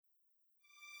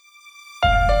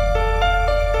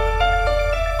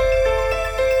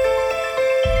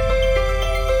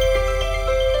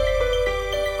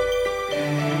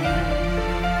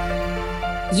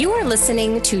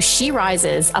listening to She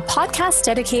Rises, a podcast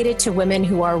dedicated to women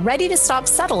who are ready to stop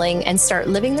settling and start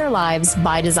living their lives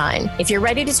by design. If you're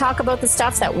ready to talk about the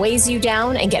stuff that weighs you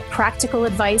down and get practical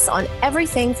advice on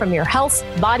everything from your health,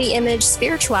 body image,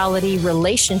 spirituality,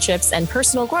 relationships, and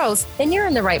personal growth, then you're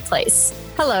in the right place.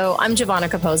 Hello, I'm Giovanna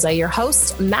Capozza, your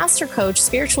host, master coach,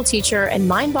 spiritual teacher, and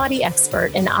mind-body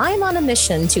expert, and I'm on a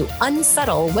mission to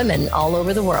unsettle women all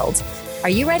over the world. Are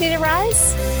you ready to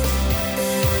rise?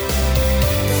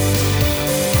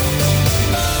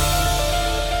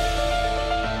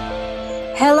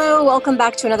 Hello, welcome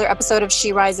back to another episode of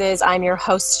She Rises. I'm your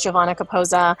host, Giovanna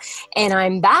Capozza, and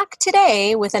I'm back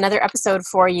today with another episode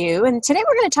for you. And today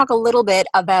we're going to talk a little bit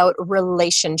about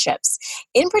relationships,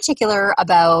 in particular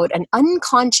about an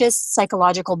unconscious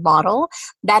psychological model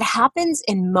that happens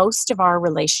in most of our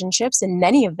relationships, and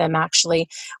many of them actually,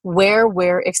 where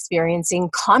we're experiencing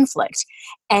conflict.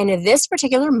 And this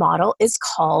particular model is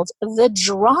called the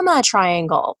drama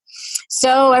triangle.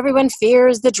 So everyone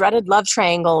fears the dreaded love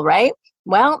triangle, right?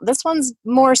 Well, this one's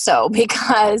more so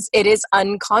because it is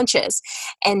unconscious,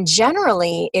 and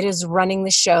generally it is running the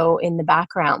show in the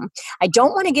background. I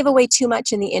don't want to give away too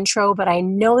much in the intro, but I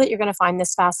know that you're going to find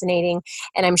this fascinating,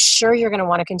 and I'm sure you're going to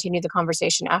want to continue the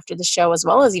conversation after the show, as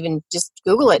well as even just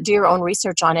Google it, do your own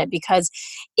research on it, because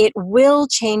it will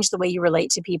change the way you relate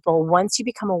to people once you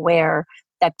become aware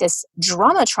that this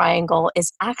drama triangle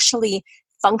is actually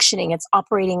functioning, it's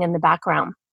operating in the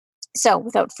background. So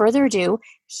without further ado,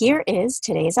 here is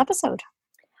today's episode.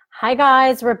 Hi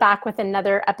guys, we're back with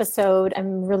another episode.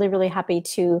 I'm really, really happy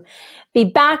to be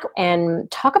back and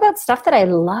talk about stuff that I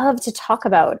love to talk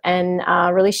about and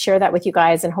really share that with you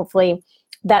guys, and hopefully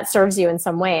that serves you in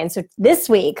some way. And so this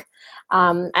week,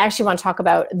 I actually want to talk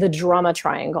about the drama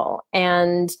triangle.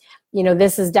 And you know,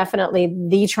 this is definitely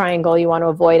the triangle you want to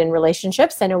avoid in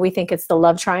relationships. I know we think it's the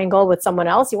love triangle with someone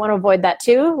else. You want to avoid that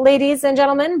too, ladies and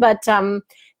gentlemen, but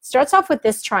starts off with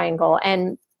this triangle,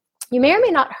 and you may or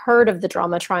may not heard of the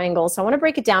drama triangle, so I want to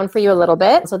break it down for you a little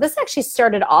bit. So this actually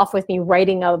started off with me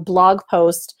writing a blog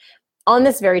post on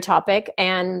this very topic,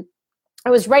 and I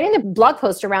was writing the blog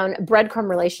post around breadcrumb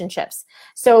relationships.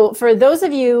 So for those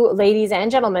of you ladies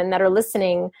and gentlemen that are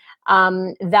listening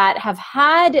that have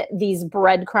had these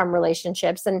breadcrumb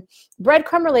relationships, and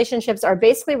breadcrumb relationships are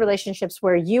basically relationships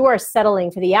where you are settling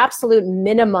for the absolute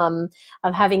minimum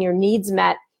of having your needs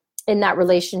met in that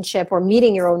relationship, or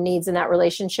meeting your own needs in that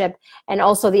relationship, and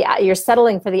also you're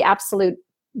settling for the absolute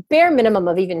bare minimum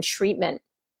of even treatment.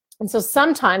 And so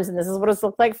sometimes, and this is what it's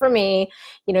looked like for me,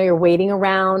 you know, you're waiting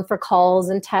around for calls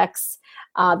and texts.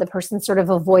 The person's sort of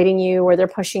avoiding you, or they're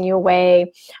pushing you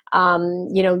away.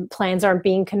 You know, plans aren't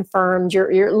being confirmed.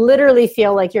 You're literally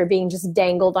feel like you're being just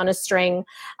dangled on a string.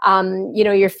 You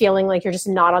know, you're feeling like you're just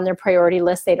not on their priority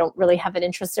list. They don't really have an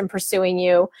interest in pursuing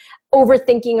you.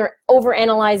 Overthinking or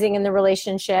overanalyzing in the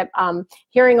relationship,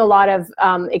 hearing a lot of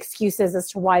excuses as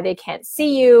to why they can't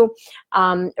see you.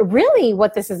 Really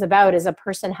what this is about is a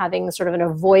person having sort of an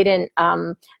avoidant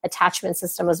attachment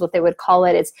system is what they would call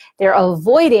it. It's they're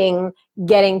avoiding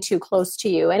getting too close to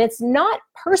you. And it's not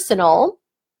personal,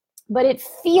 but it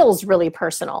feels really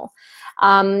personal.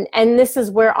 And this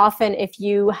is where often if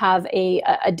you have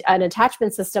an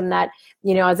attachment system that,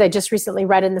 you know, as I just recently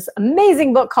read in this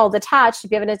amazing book called Attached, if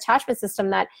you have an attachment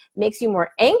system that makes you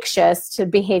more anxious to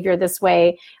behavior this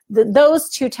way, those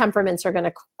two temperaments are going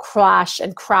to crash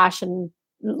and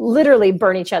literally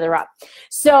burn each other up.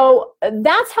 So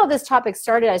that's how this topic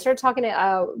started. I started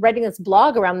writing this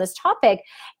blog around this topic,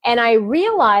 and I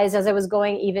realized as I was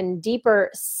going even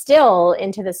deeper still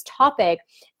into this topic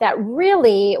that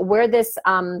really where this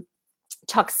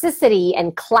toxicity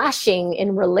and clashing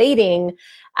in relating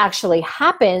actually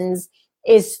happens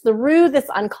is through this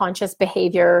unconscious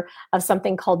behavior of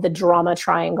something called the drama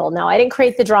triangle. Now, I didn't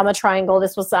create the drama triangle.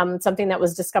 This was something that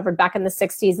was discovered back in the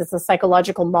 60s. It's a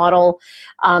psychological model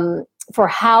for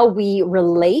how we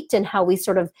relate and how we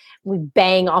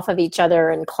bang off of each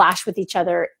other and clash with each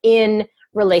other in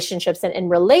relationships and in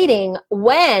relating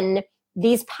when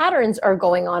these patterns are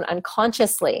going on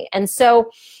unconsciously. And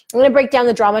so I'm going to break down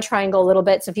the drama triangle a little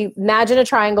bit. So if you imagine a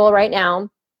triangle right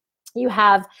now, you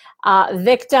have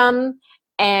victim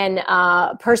and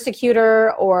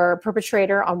persecutor or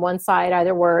perpetrator on one side,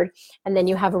 either word, and then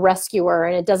you have a rescuer.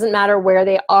 And it doesn't matter where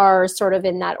they are sort of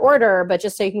in that order, but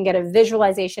just so you can get a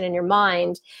visualization in your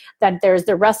mind that there's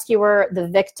the rescuer, the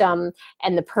victim,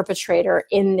 and the perpetrator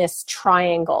in this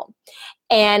triangle.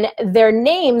 And their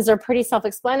names are pretty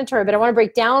self-explanatory, but I want to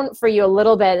break down for you a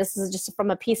little bit. This is just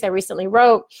from a piece I recently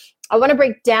wrote. I want to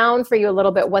break down for you a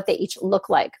little bit what they each look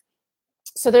like.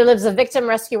 So there lives a victim,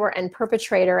 rescuer, and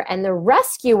perpetrator. And the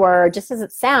rescuer, just as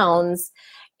it sounds,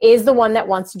 is the one that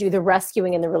wants to do the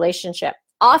rescuing in the relationship.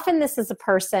 Often this is a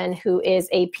person who is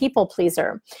a people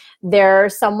pleaser. They're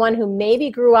someone who maybe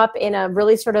grew up in a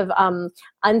really sort of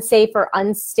unsafe or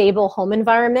unstable home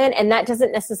environment, and that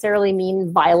doesn't necessarily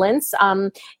mean violence.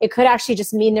 It could actually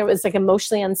just mean there was like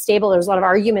emotionally unstable. There was a lot of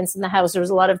arguments in the house. There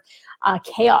was a lot of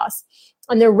chaos.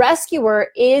 And the rescuer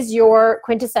is your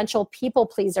quintessential people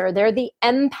pleaser. They're the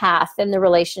empath in the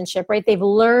relationship, right? They've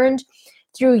learned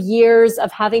through years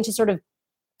of having to sort of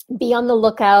be on the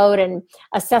lookout and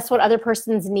assess what other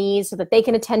person's needs so that they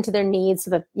can attend to their needs, so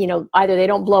that, you know, either they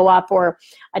don't blow up or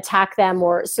attack them,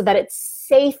 or so that it's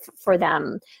safe for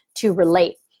them to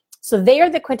relate. So they are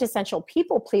the quintessential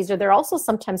people pleaser. They're also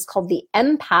sometimes called the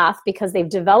empath because they've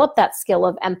developed that skill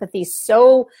of empathy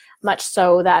so much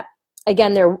so that,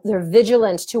 again, they're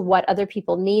vigilant to what other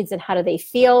people needs and how do they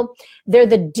feel. They're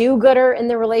the do-gooder in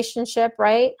the relationship,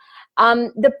 right?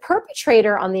 The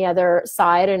perpetrator on the other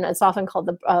side, and it's often called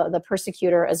the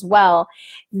persecutor as well,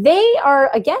 they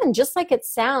are, again, just like it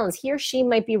sounds, he or she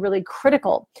might be really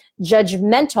critical,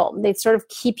 judgmental. They sort of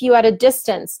keep you at a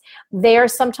distance. They are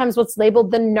sometimes what's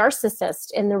labeled the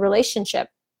narcissist in the relationship.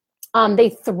 They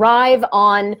thrive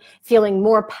on feeling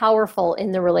more powerful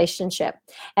in the relationship.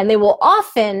 And they will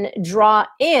often draw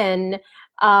in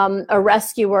a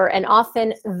rescuer and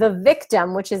often the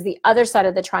victim, which is the other side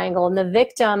of the triangle. And the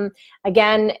victim,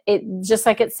 again, it just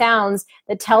like it sounds,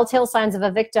 the telltale signs of a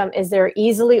victim is they're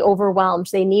easily overwhelmed.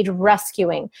 They need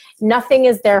rescuing. Nothing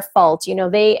is their fault. You know,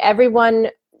 everyone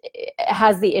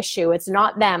has the issue. It's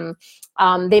not them.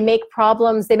 They make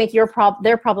problems. They make their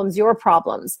problems your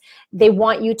problems. They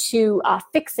want you to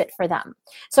fix it for them.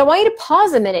 So I want you to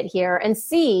pause a minute here and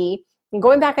see, and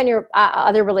going back on your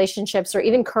other relationships or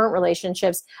even current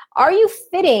relationships, are you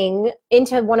fitting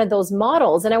into one of those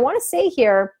models? And I want to say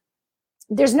here,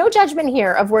 there's no judgment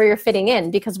here of where you're fitting in,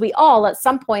 because we all, at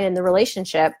some point in the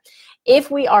relationship,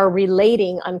 if we are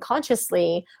relating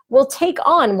unconsciously, we'll take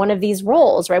on one of these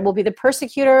roles, right? We'll be the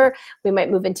persecutor, we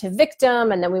might move into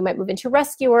victim, and then we might move into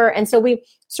rescuer. And so we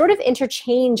sort of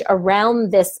interchange around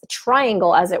this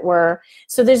triangle, as it were.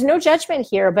 So there's no judgment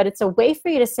here, but it's a way for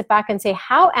you to sit back and say,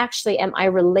 how actually am I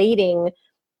relating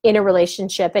in a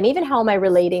relationship? And even how am I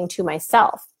relating to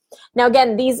myself? Now,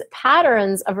 again, these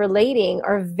patterns of relating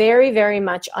are very, very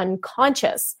much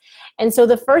unconscious. And so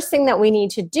the first thing that we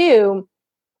need to do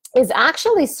is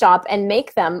actually stop and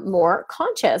make them more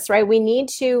conscious, right? We need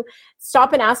to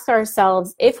stop and ask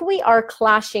ourselves, if we are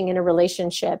clashing in a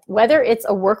relationship, whether it's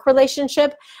a work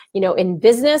relationship, you know, in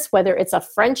business, whether it's a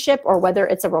friendship or whether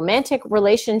it's a romantic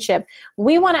relationship,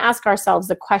 we want to ask ourselves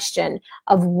the question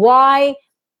of why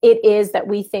it is that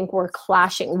we think we're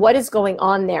clashing. What is going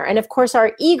on there? And of course,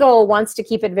 our ego wants to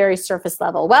keep it very surface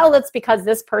level. Well, it's because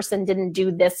this person didn't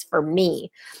do this for me,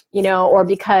 you know, or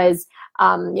because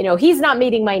you know, he's not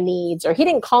meeting my needs, or he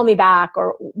didn't call me back,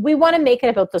 or we want to make it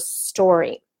about the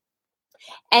story.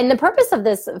 And the purpose of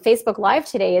this Facebook Live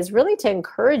today is really to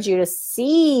encourage you to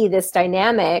see this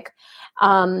dynamic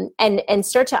and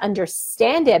start to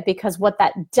understand it, because what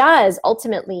that does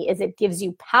ultimately is it gives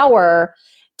you power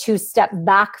to step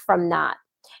back from that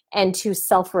and to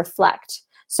self-reflect.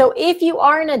 So if you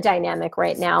are in a dynamic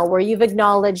right now where you've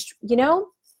acknowledged, you know,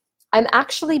 I'm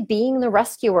actually being the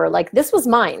rescuer. Like, this was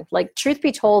mine. Like, truth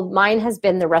be told, mine has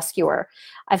been the rescuer.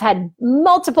 I've had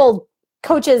multiple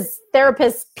coaches,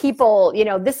 therapists, people, you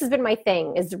know, this has been my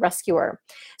thing, is the rescuer.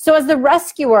 So as the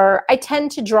rescuer, I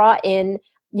tend to draw in,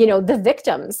 you know, the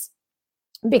victims,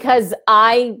 because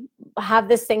I have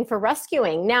this thing for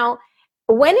rescuing. Now,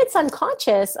 when it's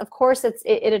unconscious, of course,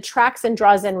 it attracts and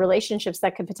draws in relationships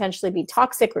that could potentially be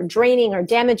toxic or draining or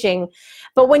damaging.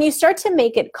 But when you start to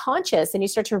make it conscious and you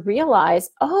start to realize,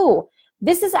 oh,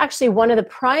 this is actually one of the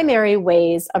primary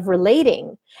ways of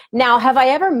relating. Now, have I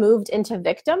ever moved into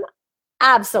victim?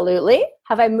 Absolutely.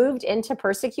 Have I moved into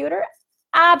persecutor?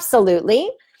 Absolutely.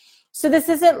 So this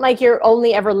isn't like you're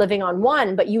only ever living on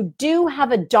one, but you do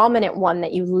have a dominant one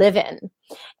that you live in.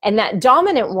 And that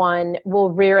dominant one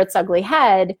will rear its ugly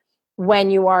head when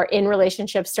you are in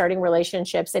relationships, starting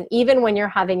relationships, and even when you're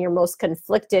having your most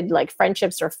conflicted, like,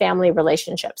 friendships or family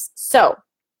relationships. So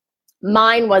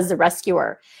mine was the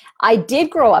rescuer. I did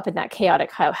grow up in that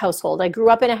chaotic household. I grew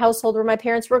up in a household where my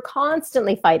parents were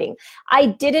constantly fighting. I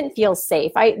didn't feel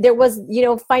safe. There was, you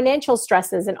know, financial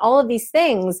stresses and all of these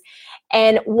things.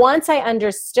 And once I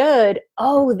understood,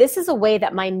 oh, this is a way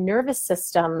that my nervous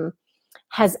system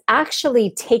has actually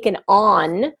taken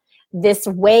on this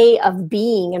way of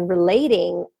being and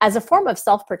relating as a form of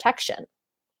self-protection,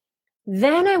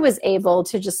 then I was able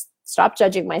to just stop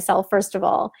judging myself, first of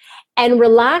all, and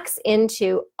relax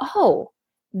into, oh,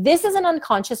 this is an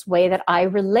unconscious way that I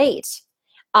relate.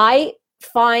 I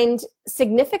find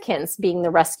significance being the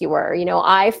rescuer.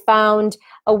 I found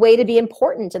a way to be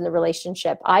important in the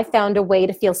relationship. I found a way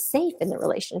to feel safe in the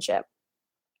relationship.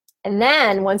 And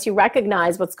then once you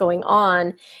recognize what's going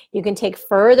on, you can take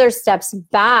further steps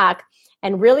back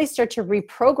and really start to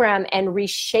reprogram and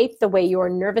reshape the way your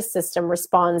nervous system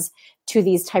responds to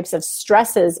these types of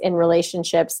stresses in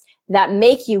relationships that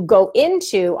make you go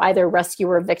into either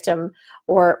rescuer, victim,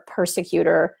 or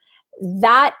persecutor.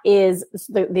 That is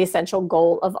the essential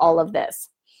goal of all of this.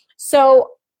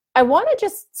 So I want to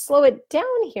just slow it down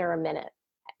here a minute,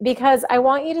 because I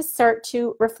want you to start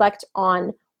to reflect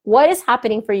on what is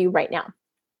happening for you right now.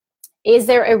 Is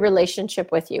there a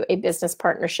relationship with you, a business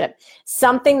partnership,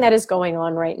 something that is going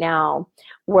on right now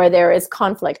where there is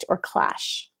conflict or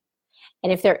clash?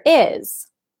 And if there is,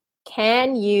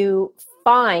 can you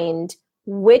find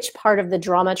which part of the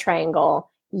drama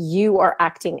triangle you are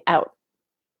acting out?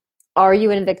 Are you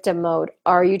in victim mode?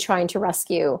 Are you trying to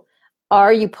rescue?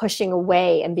 Are you pushing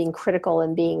away and being critical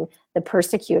and being the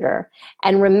persecutor?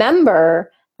 And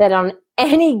remember that on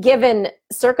any given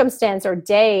circumstance or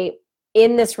day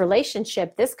in this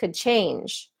relationship, this could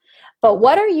change. But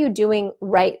what are you doing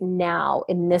right now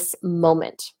in this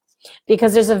moment?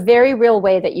 Because there's a very real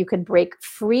way that you could break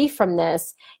free from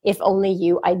this if only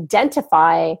you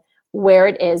identify where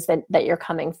it is that you're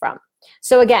coming from.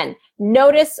 So again,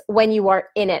 notice when you are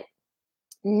in it.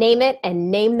 Name it and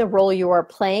name the role you are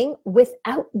playing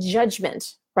without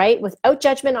judgment, right? Without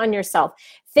judgment on yourself.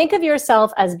 Think of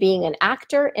yourself as being an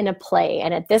actor in a play.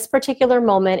 And at this particular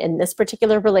moment, in this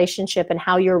particular relationship and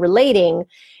how you're relating,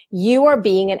 you are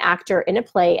being an actor in a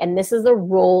play. And this is the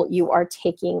role you are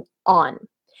taking on.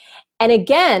 And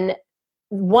again,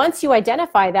 once you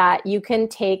identify that, you can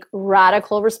take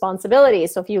radical responsibility.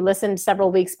 So if you listened several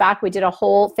weeks back, we did a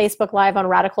whole Facebook Live on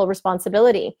radical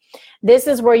responsibility. This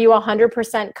is where you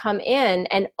 100% come in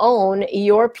and own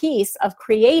your piece of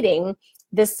creating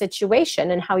this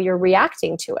situation and how you're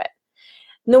reacting to it.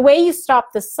 And the way you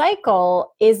stop the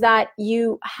cycle is that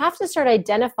you have to start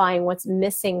identifying what's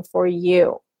missing for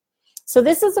you. So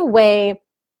this is a way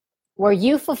where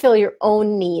you fulfill your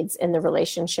own needs in the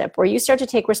relationship, where you start to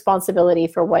take responsibility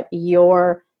for what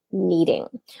you're needing.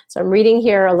 So I'm reading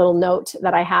here a little note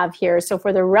that I have here. So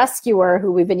for the rescuer,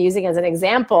 who we've been using as an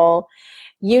example,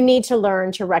 you need to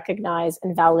learn to recognize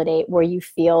and validate where you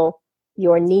feel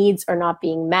your needs are not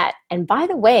being met. And by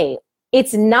the way,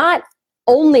 it's not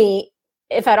only,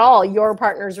 if at all, your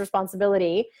partner's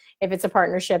responsibility, if it's a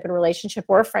partnership and relationship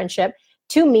or a friendship,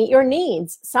 to meet your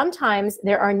needs. Sometimes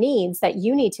there are needs that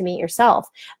you need to meet yourself.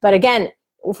 But again,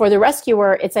 for the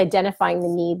rescuer, it's identifying the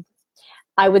need.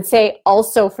 I would say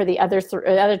also for the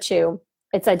other two,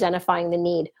 it's identifying the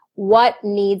need. What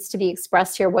needs to be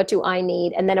expressed here? What do I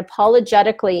need? And then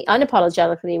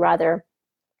unapologetically rather,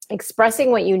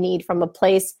 expressing what you need from a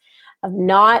place of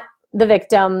not the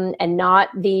victim and not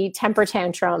the temper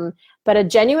tantrum, but a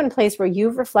genuine place where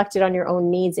you've reflected on your own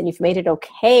needs and you've made it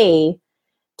okay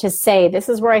to say, this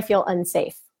is where I feel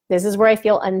unsafe. This is where I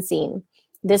feel unseen.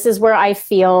 This is where I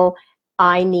feel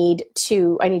I need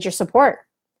your support.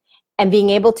 And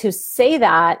being able to say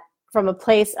that from a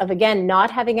place of, again, not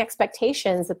having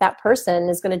expectations that person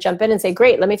is going to jump in and say,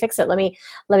 great, let me fix it. Let me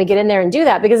get in there and do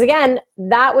that. Because again,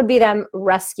 that would be them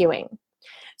rescuing.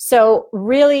 So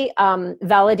really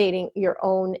validating your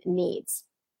own needs.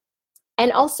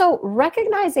 And also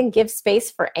recognize and give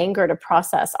space for anger to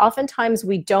process. Oftentimes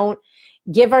we don't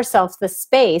give ourselves the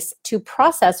space to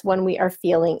process when we are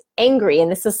feeling angry.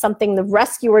 And this is something the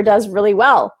rescuer does really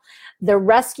well. The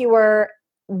rescuer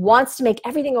wants to make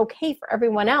everything okay for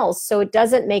everyone else, so it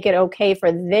doesn't make it okay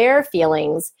for their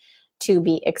feelings to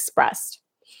be expressed.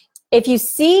 If you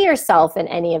see yourself in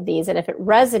any of these, and if it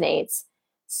resonates,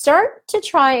 start to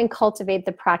try and cultivate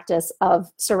the practice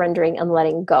of surrendering and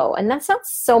letting go. And that sounds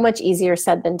so much easier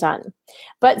said than done.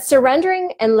 But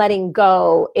surrendering and letting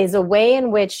go is a way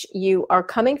in which you are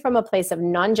coming from a place of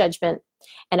non-judgment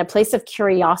and a place of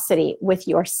curiosity with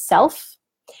yourself,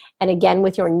 and again,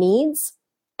 with your needs,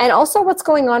 and also what's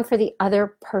going on for the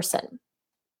other person.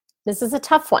 This is a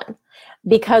tough one,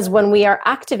 because when we are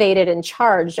activated and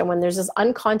charged, and when there's this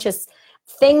unconscious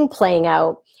thing playing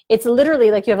out, it's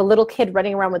literally like you have a little kid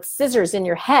running around with scissors in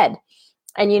your head.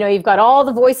 And you've got all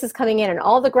the voices coming in and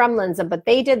all the gremlins, but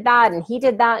they did that and he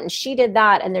did that and she did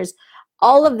that. And there's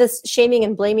all of this shaming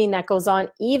and blaming that goes on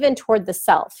even toward the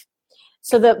self.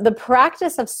 So the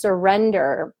practice of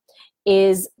surrender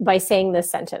is by saying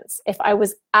this sentence: if I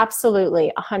was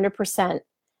absolutely 100%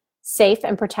 safe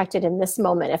and protected in this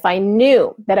moment, if I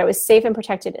knew that I was safe and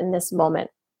protected in this moment,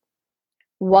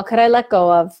 what could I let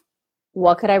go of?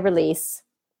 What could I release?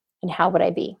 And how would I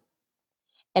be?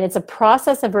 And it's a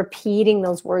process of repeating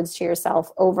those words to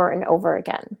yourself over and over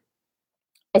again.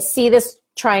 I see this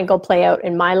triangle play out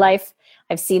in my life.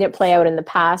 I've seen it play out in the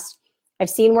past. I've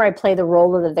seen where I play the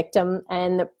role of the victim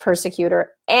and the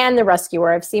persecutor and the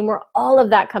rescuer. I've seen where all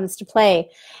of that comes to play.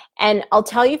 And I'll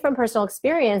tell you from personal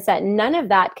experience that none of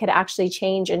that could actually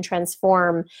change and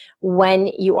transform when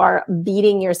you are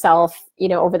beating yourself,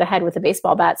 over the head with a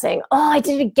baseball bat saying, oh, I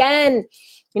did it again.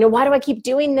 Why do I keep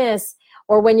doing this?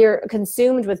 Or when you're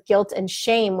consumed with guilt and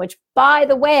shame, which, by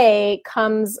the way,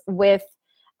 comes with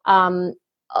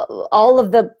all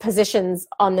of the positions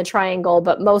on the triangle,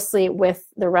 but mostly with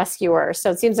the rescuer.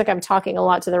 So it seems like I'm talking a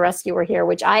lot to the rescuer here,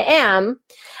 which I am,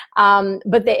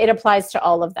 but it applies to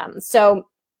all of them. So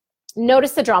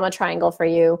notice the drama triangle for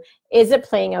you. Is it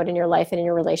playing out in your life and in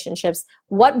your relationships?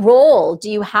 What role do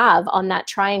you have on that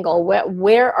triangle?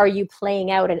 Where are you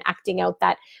playing out and acting out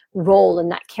that role and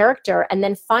that character? And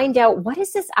then find out, what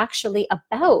is this actually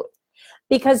about?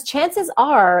 Because chances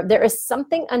are there is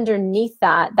something underneath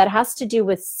that has to do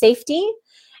with safety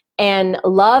and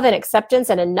love and acceptance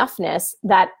and enoughness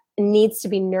that needs to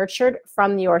be nurtured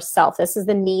from yourself. This is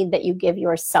the need that you give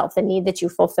yourself, the need that you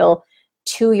fulfill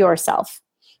to yourself,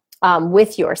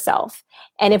 with yourself.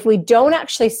 And if we don't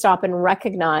actually stop and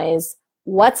recognize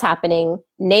what's happening,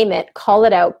 name it, call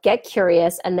it out, get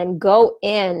curious, and then go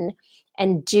in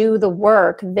and do the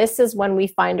work, this is when we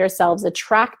find ourselves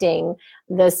attracting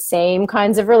the same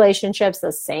kinds of relationships,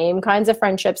 the same kinds of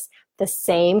friendships, the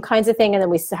same kinds of thing. And then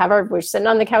we're sitting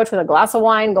on the couch with a glass of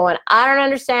wine going, I don't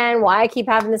understand why I keep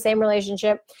having the same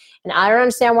relationship. And I don't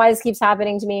understand why this keeps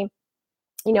happening to me.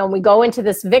 We go into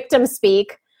this victim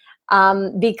speak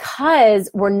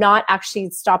because we're not actually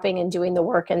stopping and doing the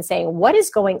work and saying, what is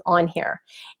going on here?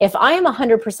 If I am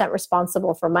 100%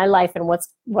 responsible for my life and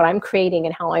what I'm creating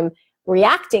and how I'm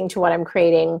reacting to what I'm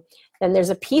creating, then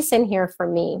there's a piece in here for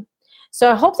me.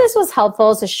 So I hope this was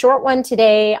helpful. It's a short one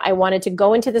today. I wanted to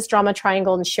go into this drama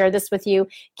triangle and share this with you.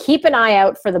 Keep an eye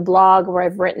out for the blog where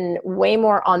I've written way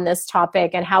more on this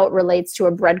topic and how it relates to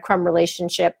a breadcrumb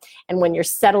relationship and when you're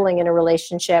settling in a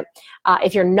relationship.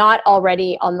 If you're not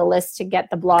already on the list to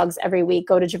get the blogs every week,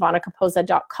 go to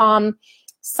JivannaCaposa.com.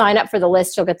 Sign up for the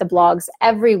list. You'll get the blogs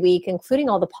every week, including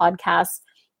all the podcasts.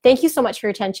 Thank you so much for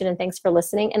your attention and thanks for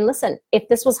listening. And listen, if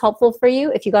this was helpful for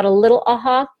you, if you got a little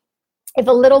aha, if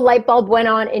a little light bulb went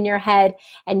on in your head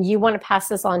and you want to pass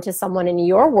this on to someone in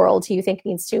your world who you think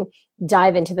needs to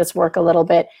dive into this work a little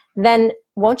bit, then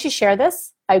won't you share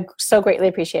this? I so greatly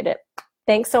appreciate it.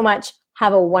 Thanks so much.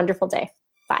 Have a wonderful day.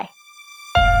 Bye.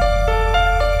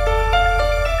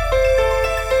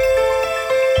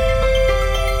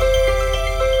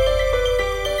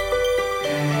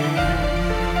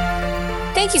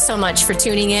 Thank you so much for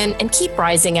tuning in, and keep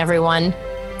rising, everyone.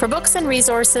 For books and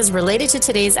resources related to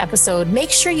today's episode,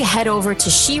 make sure you head over to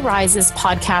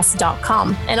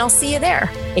SheRisesPodcast.com, and I'll see you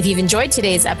there. If you've enjoyed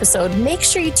today's episode, make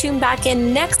sure you tune back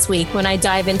in next week when I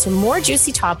dive into more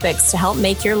juicy topics to help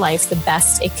make your life the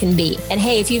best it can be. And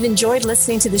hey, if you've enjoyed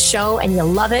listening to the show and you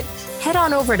love it, head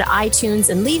on over to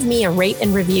iTunes and leave me a rate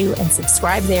and review and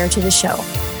subscribe there to the show.